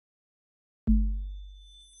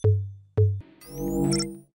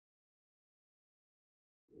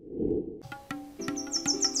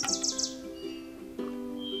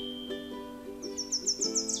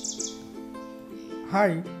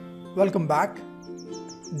Hi, welcome back.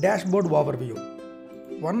 Dashboard overview.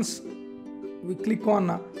 Once we click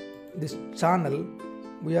on this channel,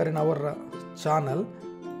 we are in our channel.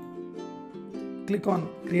 Click on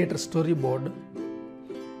create a storyboard.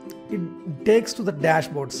 It takes to the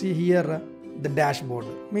dashboard. See here the dashboard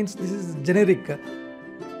means this is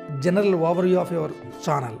general overview of your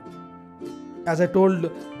channel. As I told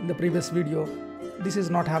in the previous video, this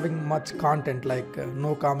is not having much content like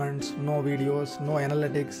no comments, no videos, no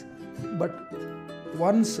analytics. But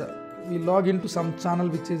once we log into some channel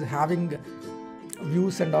which is having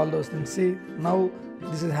views and all those things, see now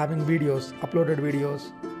this is having videos, uploaded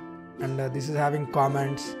videos, and this is having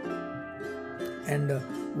comments and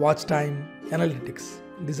watch time, analytics.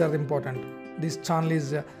 These are important. This channel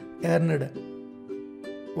is earned.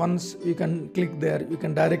 Once you can click there, you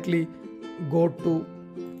can directly go to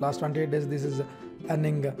last 28 days. This is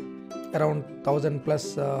earning around 1000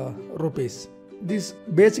 plus rupees. These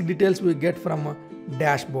basic details we get from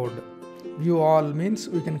dashboard. View all means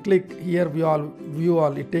we can click here, view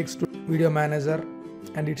all. It takes to video manager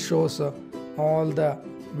and it shows all the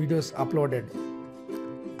videos uploaded.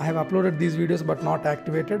 I have uploaded these videos but not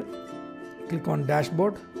activated. Click on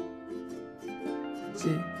dashboard.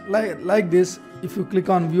 See, like this, if you click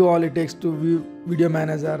on view all, it takes to video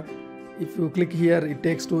manager. If you click here, it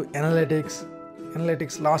takes to analytics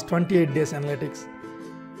last 28 days analytics.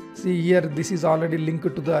 See here, this is already linked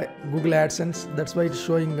to the Google AdSense. That's why it's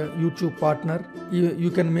showing YouTube partner.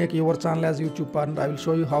 You can make your channel as YouTube partner. I will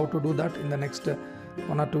show you how to do that in the next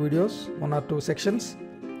one or two sections.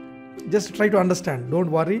 Just try to understand.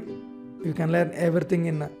 Don't worry. You can learn everything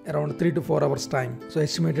in around 3 to 4 hours time. So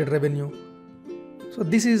estimated revenue. So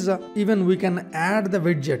this is even we can add the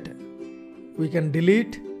widget. We can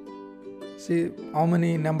delete. See how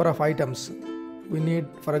many number of items we need.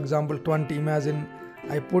 For example, 20. Imagine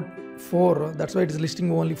I put 4. That's why it is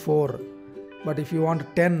listing only 4. But if you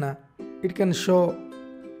want 10, it can show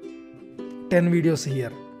 10 videos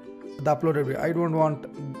here. The uploaded video. I don't want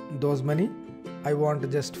those many. I want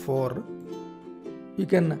just 4. You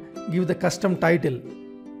can give the custom title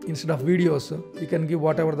instead of videos. You can give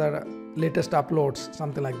whatever the latest uploads,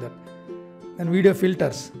 something like that. And video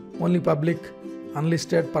filters, only public,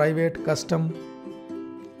 unlisted, private, custom.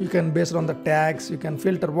 You can, based on the tags, you can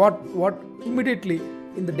filter what immediately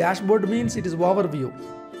in the dashboard means it is overview.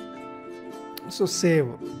 So save.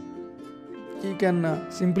 You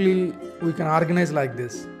can simply, we can organize like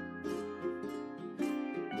this.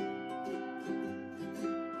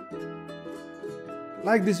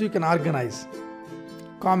 Like this you can organize.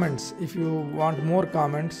 Comments, if you want more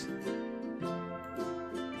comments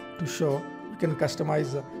to show, you can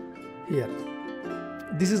customize here.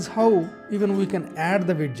 This is how even we can add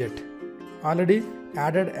the widget. Already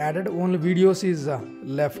added, only videos is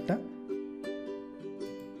left.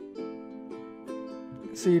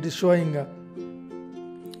 See, it is showing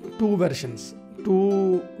 2 versions,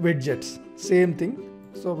 2 widgets, same thing.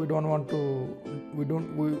 So we want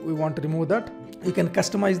to remove that. You can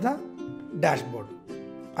customize the dashboard.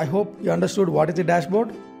 I hope you understood what is the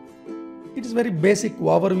dashboard. It is very basic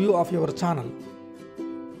overview of your channel.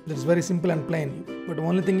 It's very simple and plain, but the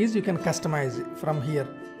only thing is you can customize it from here.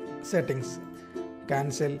 Settings,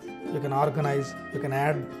 cancel, you can organize, you can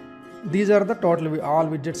add. These are the totally all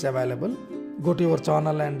widgets available. Go to your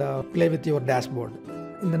channel and play with your dashboard.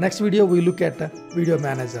 In the next video we look at video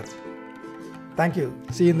manager. Thank you.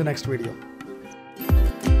 See you in the next video.